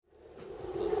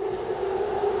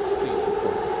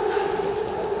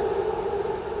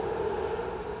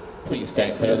Please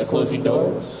stand clear of the closing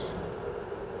doors.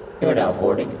 You are now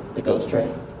boarding the ghost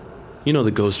train. You know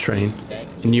the ghost train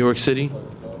in New York City?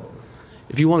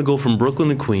 If you want to go from Brooklyn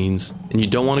to Queens and you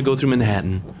don't want to go through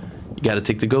Manhattan, you got to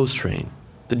take the ghost train,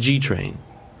 the G train.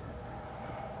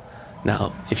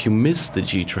 Now, if you miss the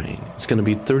G train, it's going to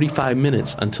be 35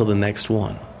 minutes until the next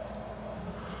one.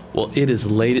 Well, it is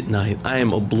late at night. I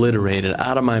am obliterated,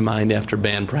 out of my mind after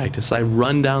band practice. I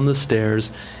run down the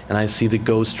stairs, and I see the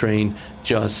ghost train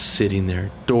just sitting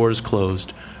there, doors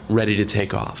closed, ready to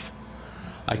take off.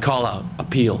 I call out,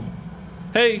 appeal.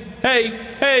 Hey, hey,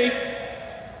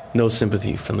 hey! No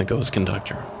sympathy from the ghost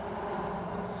conductor.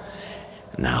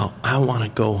 Now, I want to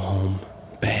go home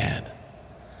bad.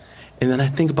 And then I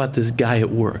think about this guy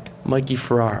at work, Mikey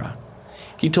Ferrara.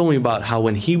 He told me about how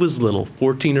when he was little,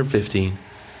 14 or 15,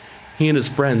 he and his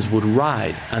friends would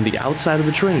ride on the outside of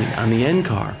the train, on the end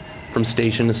car, from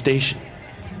station to station.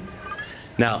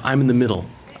 Now, I'm in the middle.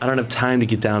 I don't have time to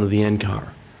get down to the end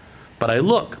car. But I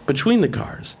look between the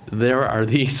cars. There are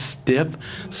these stiff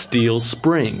steel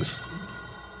springs.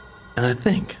 And I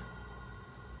think,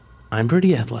 I'm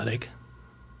pretty athletic.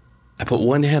 I put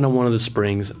one hand on one of the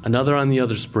springs, another on the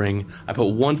other spring. I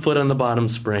put one foot on the bottom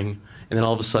spring, and then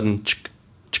all of a sudden,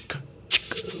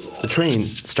 the train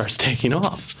starts taking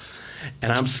off.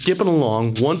 And I'm skipping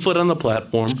along, one foot on the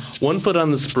platform, one foot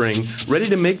on the spring, ready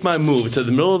to make my move to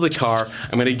the middle of the car.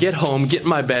 I'm going to get home, get in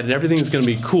my bed, and everything's going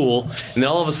to be cool. And then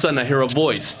all of a sudden I hear a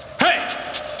voice. Hey!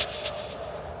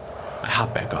 I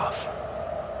hop back off.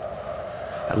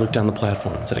 I look down the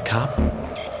platform. Is it a cop?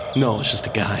 No, it's just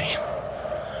a guy.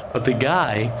 But the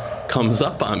guy comes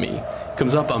up on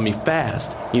me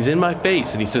fast. He's in my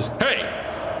face, and he says, Hey!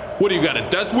 What, do you got a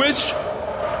death wish?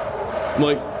 I'm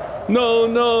like,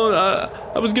 No,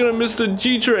 I was gonna miss the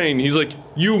G train. He's like,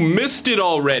 you missed it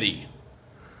already.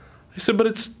 I said, but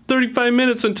it's 35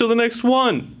 minutes until the next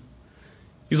one.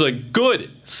 He's like, good.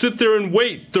 Sit there and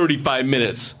wait 35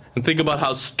 minutes and think about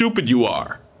how stupid you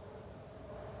are.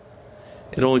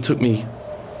 It only took me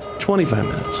 25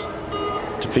 minutes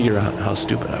to figure out how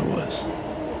stupid I was.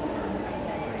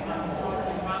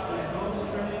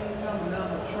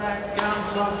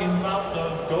 I'm talking about the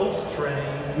ghost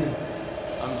train.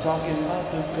 I'm talking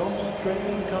about the ghost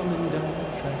train coming down the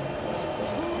track.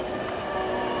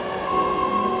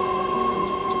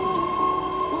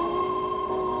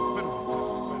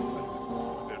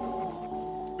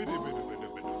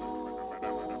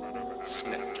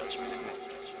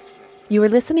 You were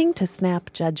listening to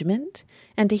Snap Judgment,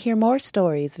 and to hear more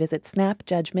stories, visit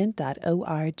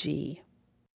snapjudgment.org.